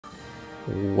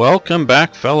Welcome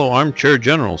back, fellow armchair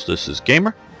generals. This is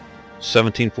Gamer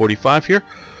 1745 here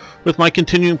with my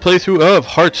continuing playthrough of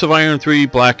Hearts of Iron 3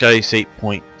 Black Ice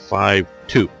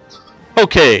 8.52.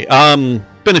 Okay,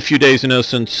 been a few days,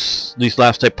 since these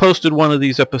last I posted one of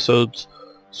these episodes,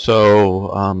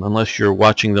 so unless you're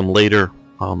watching them later,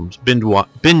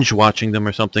 binge watching them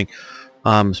or something,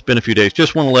 it's been a few days.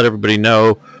 Just want to let everybody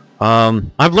know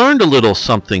I've learned a little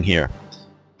something here.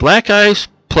 Black Ice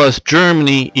plus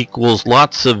Germany equals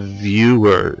lots of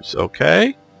viewers,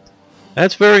 okay?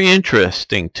 That's very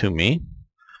interesting to me.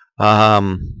 I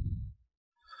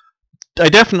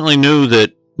definitely knew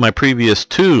that my previous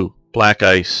two Black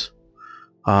Ice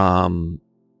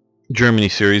Germany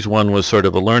series, one was sort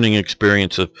of a learning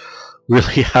experience of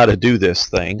really how to do this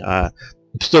thing. I'm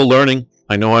still learning.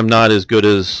 I know I'm not as good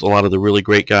as a lot of the really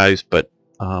great guys, but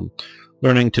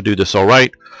learning to do this all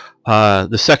right.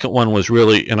 The second one was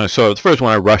really, so the first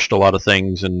one I rushed a lot of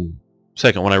things, and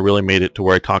second one I really made it to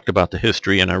where I talked about the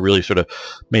history, and I really sort of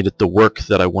made it the work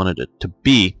that I wanted it to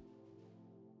be.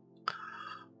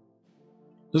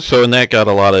 So, and that got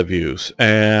a lot of views,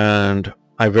 and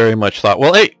I very much thought,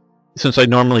 well, hey, since I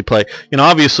normally play,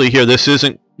 obviously here this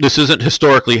isn't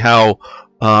historically how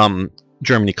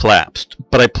Germany collapsed,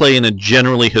 but I play in a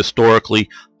generally historically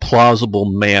plausible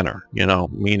manner,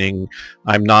 meaning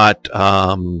I'm not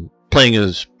playing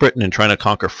as Britain and trying to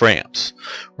conquer France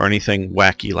or anything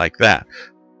wacky like that.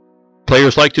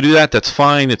 Players like to do that. That's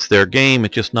fine. It's their game.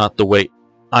 It's just not the way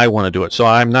I want to do it. So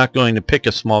I'm not going to pick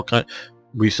a small country.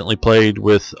 Recently played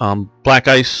with Black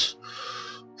Ice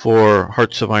for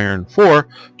Hearts of Iron 4,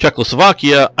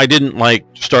 Czechoslovakia. I didn't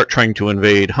start trying to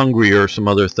invade Hungary or some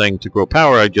other thing to grow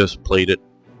power. I just played it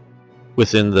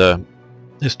within the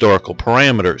historical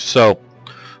parameters. So,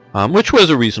 which was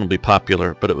a reasonably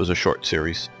popular, but it was a short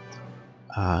series.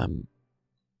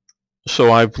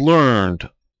 So I've learned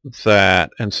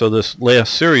that, and so this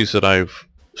last series that I've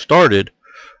started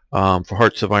for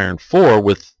Hearts of Iron 4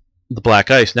 with the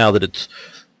Black Ice, now that it's,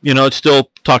 it's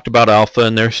still talked about alpha,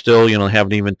 and they're still, they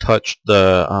haven't even touched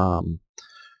the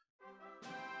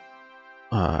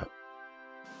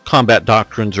combat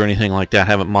doctrines or anything like that,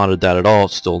 haven't modded that at all.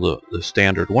 It's still the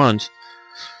standard ones.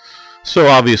 So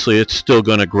obviously it's still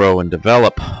going to grow and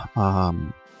develop,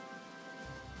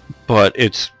 but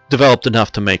it's developed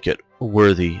enough to make it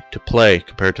worthy to play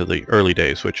compared to the early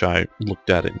days, which I looked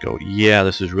at it and go, yeah,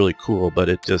 this is really cool, but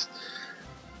it just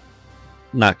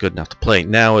not good enough to play.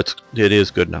 Now it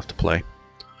is good enough to play,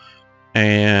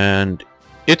 and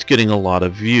it's getting a lot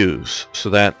of views, so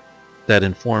that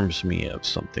informs me of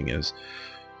something. Is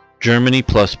Germany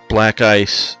plus Black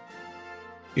Ice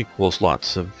equals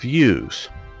lots of views,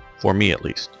 for me at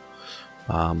least,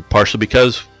 partially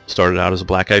because it started out as a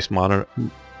Black Ice modder,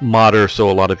 so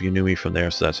a lot of you knew me from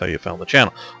there, so that's how you found the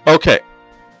channel. Okay,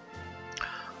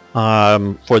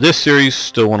 for this series,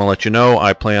 still want to let you know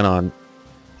I plan on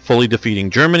fully defeating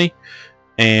Germany,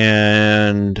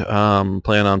 and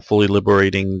plan on fully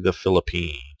liberating the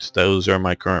Philippines. Those are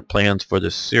my current plans for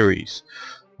this series.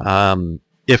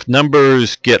 If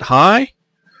numbers get high,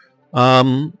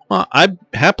 well, I'd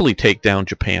happily take down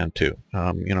Japan too.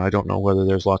 I don't know whether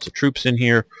there's lots of troops in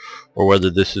here, or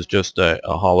whether this is just a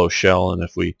hollow shell, and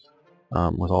if we,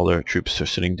 with all their troops are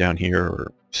sitting down here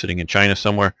or sitting in China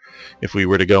somewhere, if we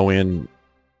were to go in,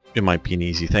 it might be an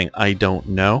easy thing. I don't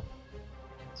know.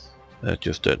 That's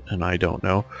just an I don't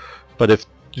know. But if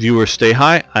viewers stay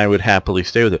high, I would happily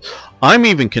stay with it. I'm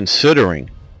even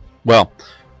considering, well,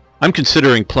 I'm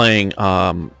considering playing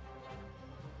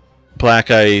Black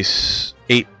Ice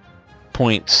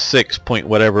 8.6 point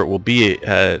whatever it will be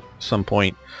at some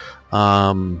point,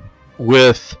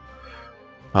 with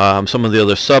some of the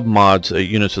other sub mods,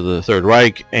 units of the Third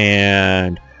Reich,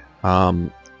 and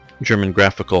German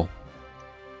graphical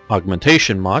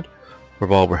augmentation mod,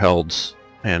 Revolver Helds,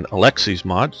 and Alexi's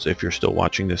mods. If you're still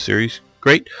watching this series,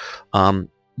 great,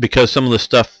 because some of the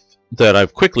stuff that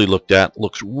I've quickly looked at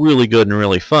looks really good and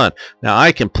really fun. Now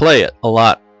I can play it a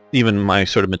lot, even in my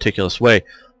sort of meticulous way,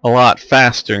 a lot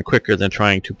faster and quicker than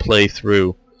trying to play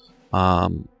through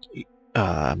as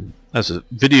a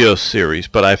video series.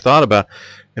 But I've thought about,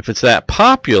 if it's that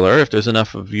popular, if there's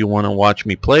enough of you want to watch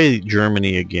me play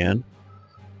Germany again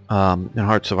in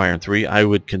Hearts of Iron 3, I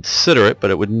would consider it,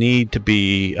 but it would need to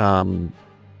be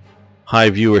high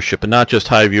viewership, and not just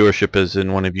high viewership as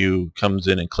in one of you comes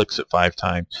in and clicks it 5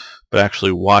 times, but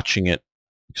actually watching it,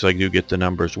 because I do get the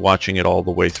numbers, watching it all the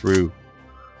way through.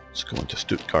 Let's go into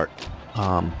Stuttgart.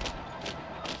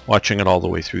 Watching it all the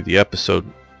way through the episode,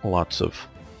 lots of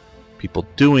people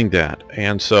doing that,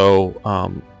 and so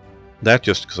that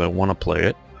just because I want to play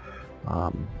it.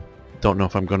 Don't know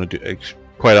if I'm going to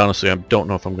quite honestly, I don't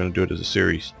know if I'm going to do it as a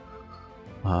series.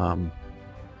 I'm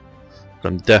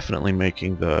definitely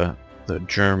making the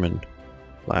German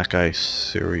Black Ice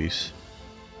series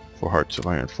for Hearts of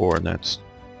Iron 4, and that's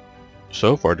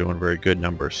so far doing very good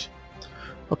numbers.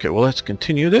 Okay, well, let's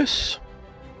continue this.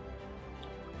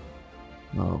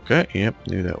 Okay, yep,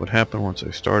 knew that would happen once I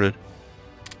started.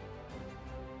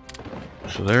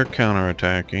 So they're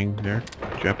counterattacking. The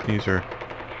Japanese are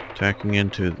attacking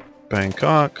into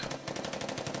Bangkok.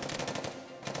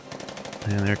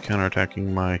 And they're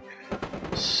counterattacking my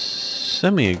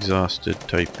semi-exhausted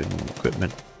type in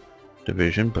equipment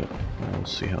division, but we'll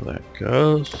see how that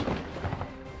goes.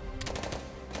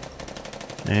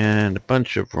 And a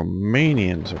bunch of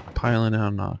Romanians are piling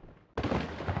on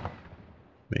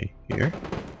me here.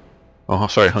 Oh,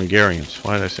 sorry, Hungarians.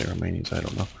 Why did I say Romanians? I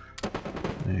don't know.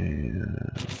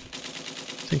 And I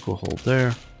think we'll hold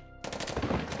there.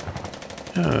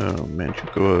 Oh,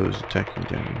 Manchukuo is attacking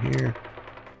down here.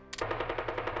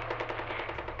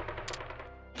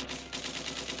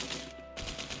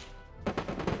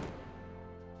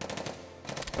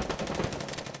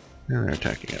 And they're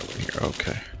attacking over here.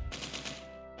 Okay.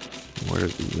 Where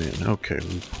did we win? Okay,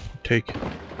 we take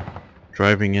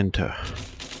driving into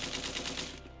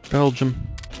Belgium.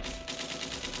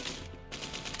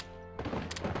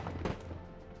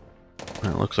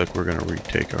 And it looks like we're going to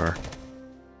retake our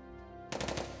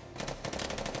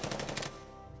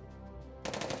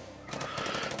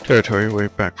territory way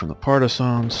back from the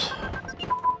partisans.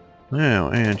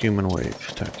 Now, and human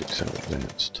wave tactics have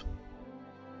advanced.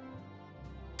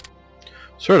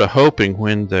 Sort of hoping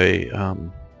when they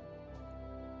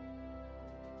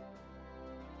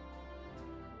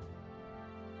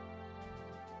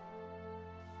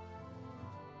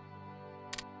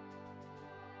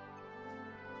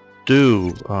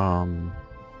do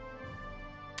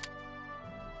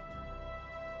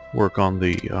work on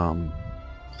the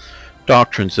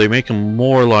doctrines, they make them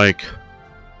more like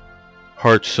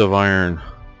Hearts of Iron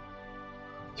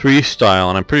 3 style,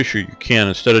 and I'm pretty sure you can,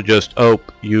 instead of just, oh,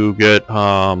 you get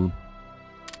the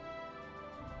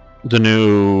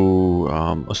new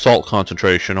assault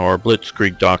concentration or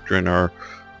blitzkrieg doctrine or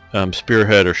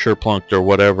spearhead or Scherplunked or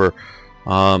whatever,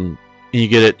 you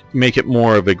get it, make it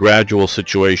more of a gradual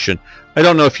situation. I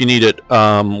don't know if you need it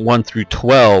 1 through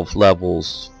 12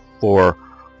 levels for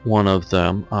one of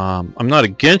them. I'm not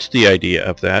against the idea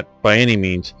of that by any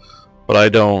means, but I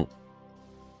don't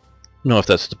know if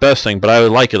that's the best thing. But I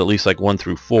would like it at least like 1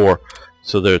 through 4,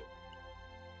 so that,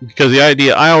 because the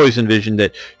idea, I always envisioned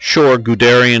that, sure,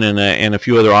 Guderian and a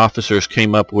few other officers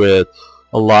came up with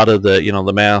a lot of the, you know,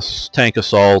 the mass tank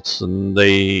assaults, and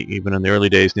they, even in the early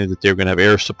days, knew that they were going to have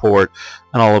air support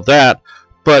and all of that.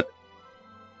 But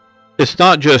it's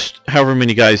not just however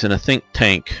many guys in a think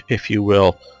tank, if you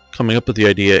will, coming up with the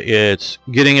idea. It's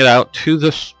getting it out to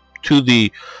the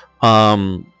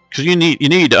because you need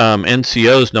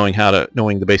NCOs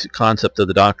knowing the basic concept of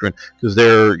the doctrine, because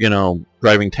they're, you know,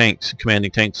 driving tanks,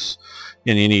 commanding tanks,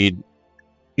 and you need,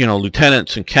 you know,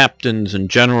 lieutenants and captains and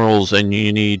generals, and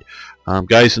you need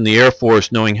guys in the Air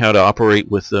Force knowing how to operate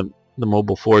with the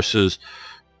mobile forces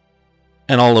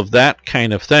and all of that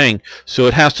kind of thing. So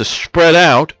it has to spread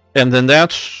out, and then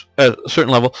that's at a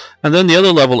certain level. And then the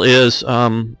other level is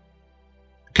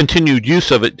continued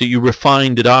use of it, that you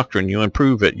refine the doctrine, you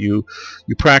improve it, you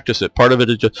practice it. Part of it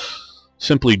is just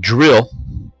simply drill.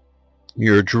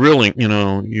 You're drilling, you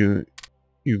know,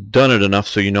 you've done it enough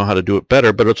so you know how to do it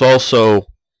better, but it's also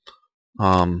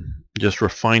just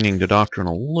refining the doctrine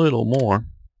a little more.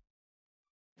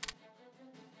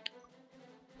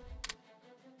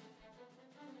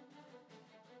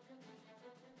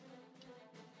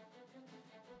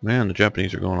 Man, the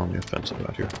Japanese are going on the offensive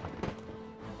out here.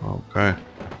 Okay.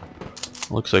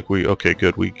 Looks like okay,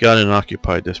 good. We got and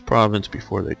occupied this province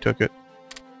before they took it.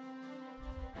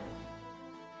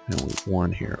 And we've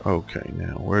won here. Okay,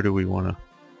 now where do we want to...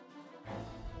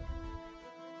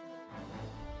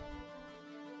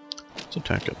 Let's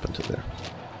attack up into there.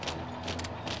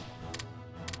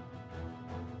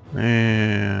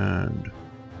 And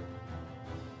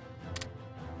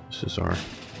this is our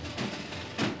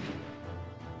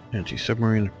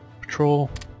anti-submarine patrol.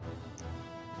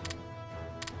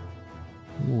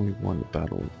 We won the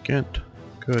battle of Ghent.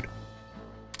 Good.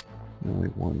 And we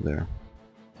won there.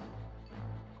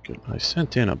 Good. I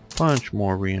sent in a bunch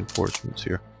more reinforcements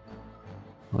here.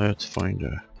 Let's find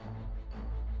a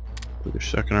British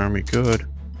Second Army. Good.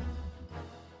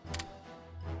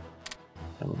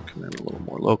 Have him come in a little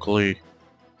more locally.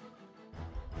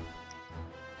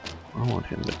 I want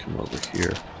him to come over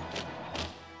here.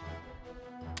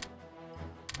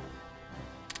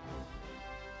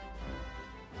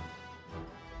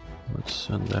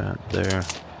 Send that there.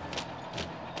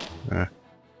 There.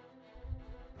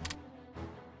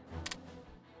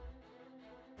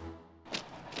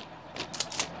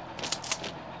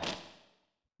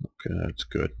 Okay, that's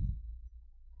good.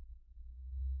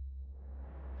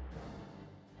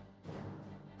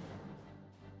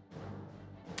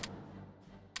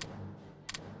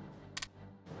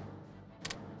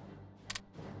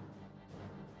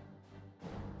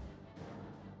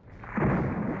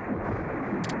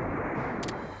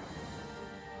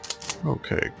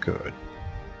 Okay, good.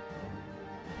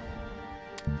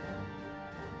 So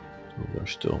we're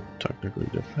still technically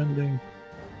defending.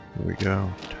 Here we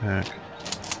go. Attack.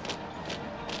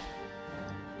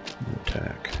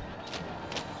 Attack.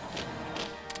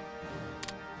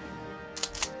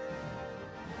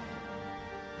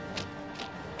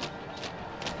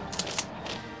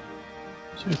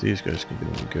 See if these guys can do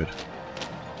any good.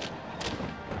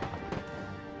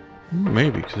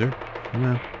 Maybe, because they're...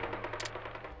 Nah.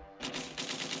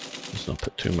 Let's not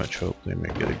put too much hope. They may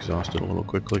get exhausted a little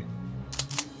quickly.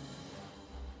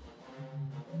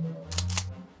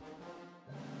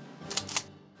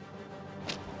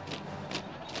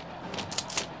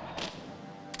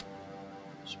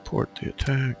 Support the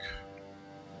attack.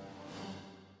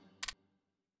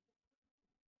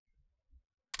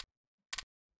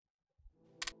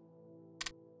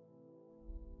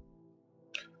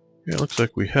 Yeah, it looks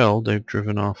like we held. They've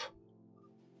driven off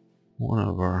one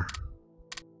of our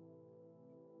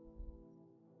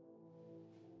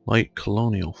light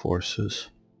colonial forces.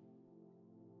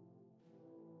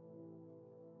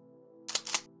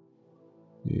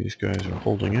 These guys are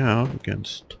holding out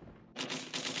against...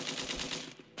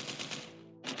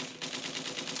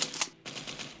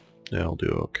 They'll do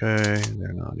okay.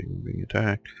 They're not even being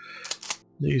attacked.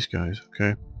 These guys,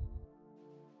 okay.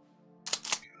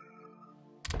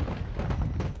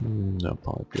 They'll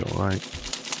probably be alright.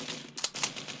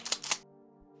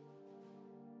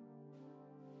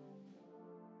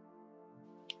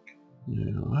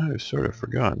 Yeah, I've sort of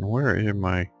forgotten where in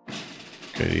my...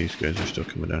 Okay, these guys are still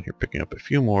coming down here picking up a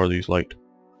few more of these light...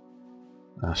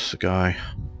 That's the guy.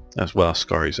 As well,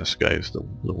 Scari's this guy is the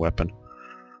weapon.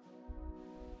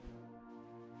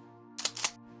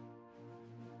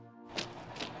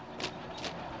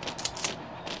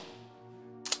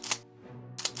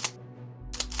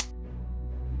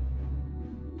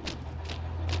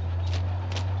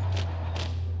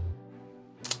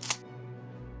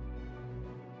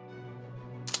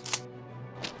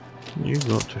 You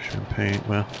go up to Champagne,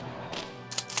 well...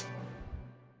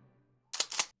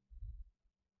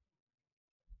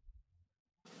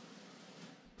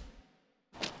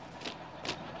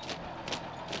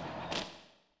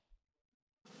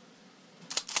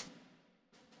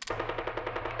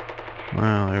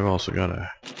 Well, they've also got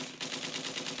a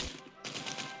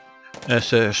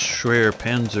SS Schwer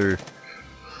Panzer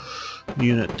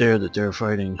unit there that they're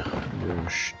fighting.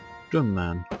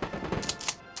 Sturmman.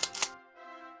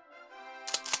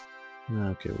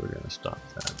 Okay, we're gonna stop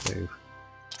that, Dave.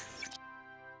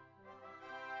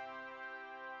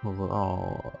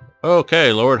 Overall,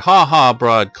 okay, Lord Haha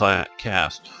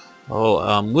broadcast.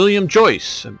 Oh, William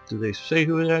Joyce. Do they say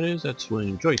who that is? That's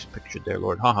William Joyce pictured there,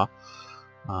 Lord Haha.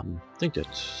 I think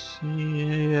that's...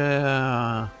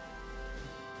 Yeah...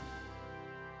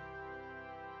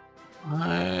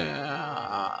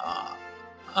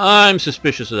 I'm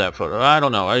suspicious of that photo. I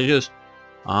don't know. I just...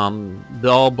 the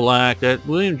all black, that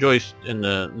William Joyce in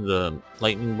the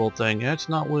lightning bolt thing, that's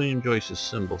not William Joyce's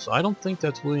symbol, so I don't think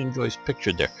that's William Joyce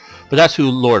pictured there. But that's who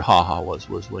Lord Haha was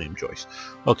William Joyce.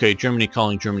 Okay, Germany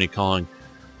calling, Germany calling.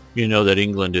 You know that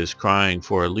England is crying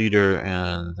for a leader,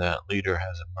 and that leader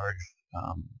has emerged.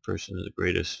 Person is the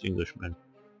greatest Englishman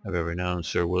I've ever known,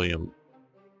 Sir William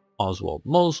Oswald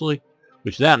Mosley.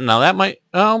 Which that might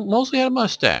Mosley had a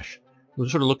mustache. I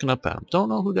was sort of looking up at him. Don't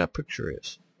know who that picture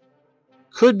is.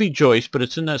 Could be Joyce, but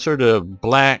it's in that sort of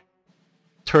black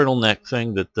turtleneck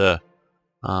thing that the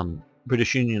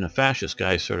British Union of Fascist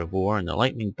guys sort of wore, and the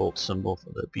lightning bolt symbol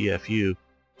for the BFU.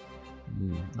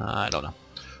 I don't know.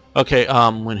 Okay,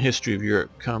 when history of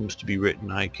Europe comes to be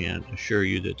written, I can assure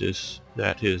you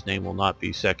that his name will not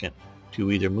be second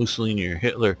to either Mussolini or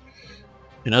Hitler.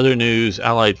 In other news,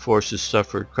 Allied forces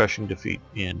suffered crushing defeat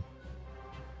in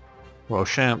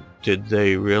Rochamps. Did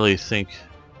they really think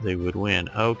they would win?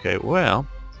 Okay, well,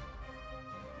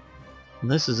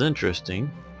 this is interesting.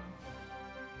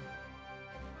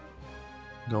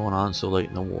 Going on so late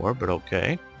in the war, but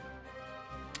okay.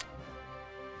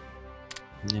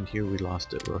 And here we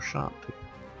lost at Rochamps.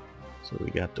 So we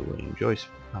got the William Joyce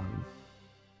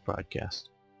broadcast.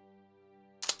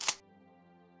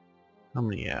 How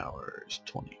many hours?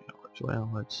 20 hours. Well,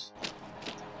 let's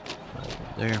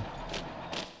there.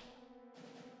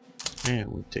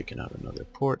 And we've taken out another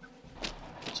port.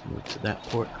 Let's move to that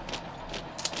port.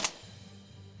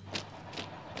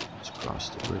 Let's cross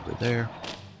the river there.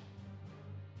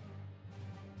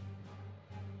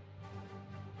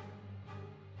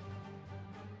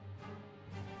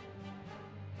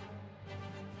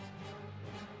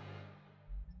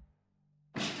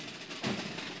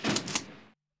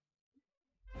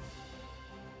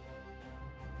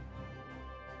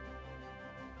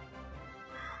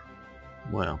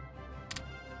 Well,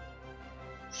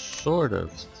 sort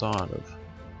of thought of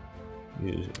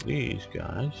using these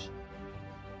guys.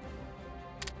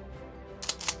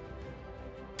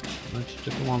 Let's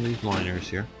stick them on these liners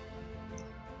here.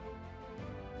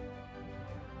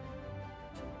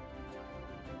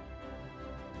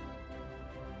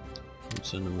 And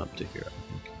send them up to here, I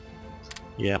think.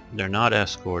 Yep, they're not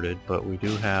escorted, but we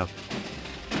do have...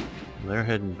 They're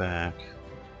heading back.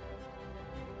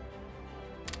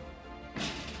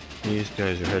 These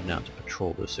guys are heading out to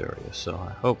patrol this area, so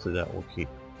hopefully that will keep...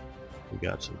 We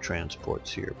got some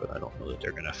transports here, but I don't know that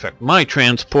they're going to affect my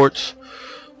transports.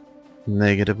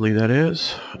 Negatively, that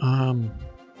is.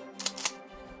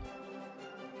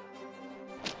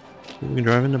 We can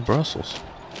drive into Brussels.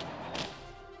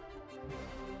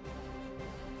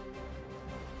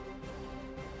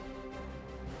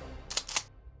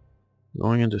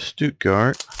 Going into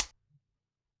Stuttgart.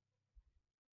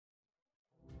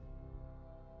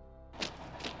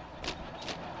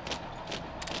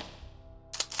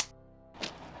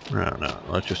 No,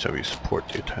 let's just have you support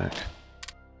the attack.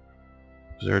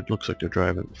 There, it looks like they're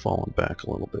falling back a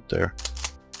little bit there.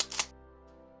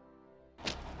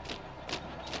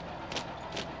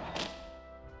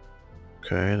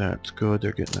 Okay, that's good.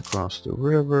 They're getting across the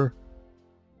river.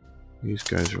 These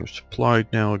guys are supplied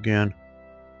now again.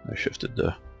 I shifted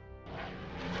the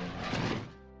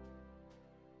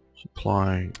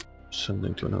supply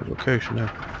sending to another location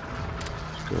there.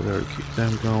 Let's go there to keep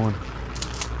them going.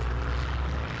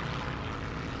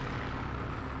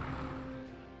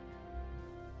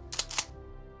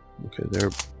 Okay, they're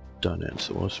done in,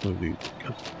 so let's move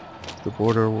the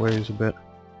border ways a bit.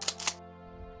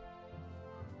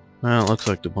 Well, it looks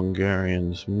like the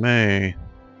Bulgarians may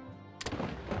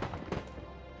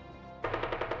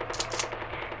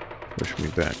push me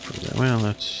back from there. Well,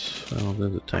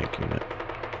 there's a tank unit.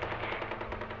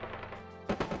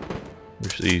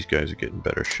 Wish these guys would get in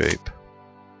better shape.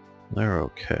 They're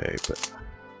okay, but...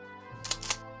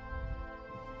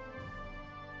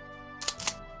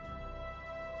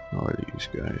 How are these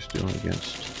guys doing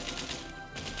against...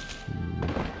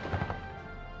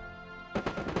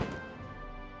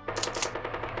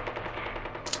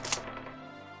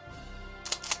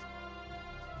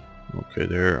 Okay,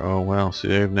 they're... Oh, well, see,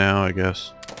 they've now, I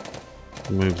guess,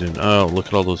 moved in. Oh, look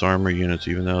at all those armor units,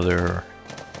 even though they're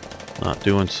not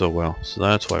doing so well. So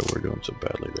that's why we're doing so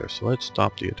badly there. So let's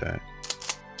stop the attack.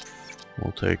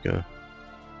 We'll take a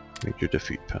major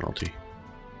defeat penalty.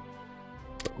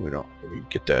 But we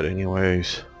get that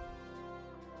anyways.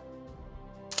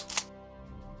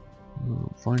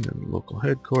 We'll find a local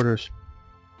headquarters.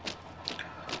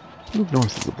 Move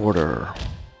north of the border.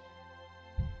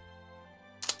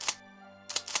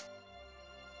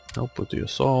 Help with the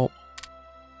assault.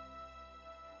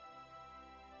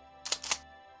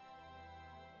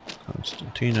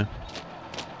 Constantina.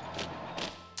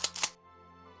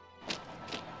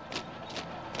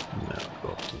 Now go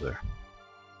up to there.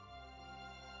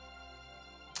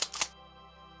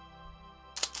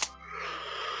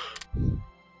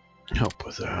 Help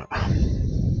with that.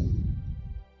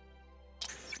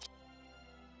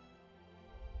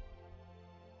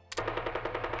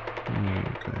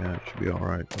 Okay, that should be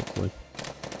alright, hopefully.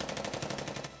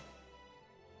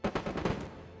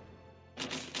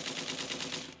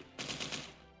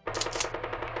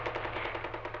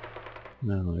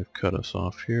 Now they've cut us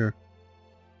off here.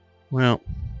 Well,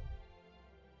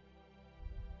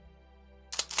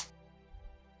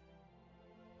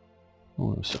 I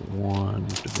want to set one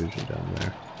division down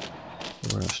there.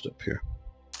 The rest up here.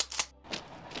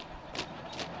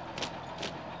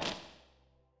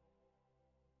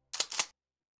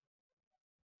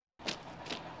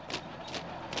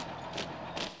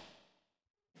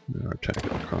 They are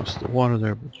attacking across the water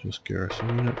there, but just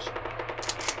garrison units.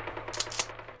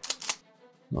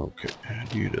 Okay,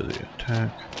 add you to the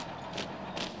attack.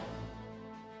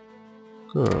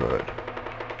 Good.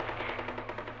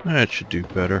 That should do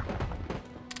better.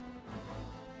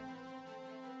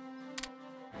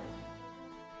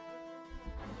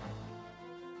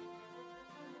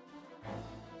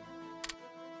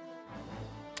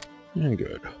 And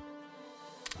good.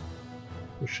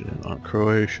 Pushing in on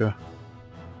Croatia.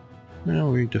 Now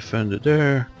we defended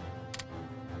there.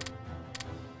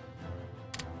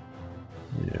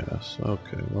 Yes,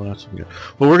 okay, well that's good.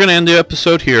 Well, we're going to end the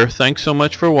episode here. Thanks so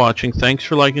much for watching. Thanks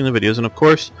for liking the videos. And of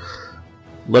course,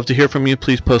 love to hear from you.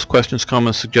 Please post questions,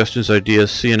 comments, suggestions,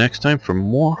 ideas. See you next time for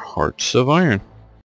more Hearts of Iron.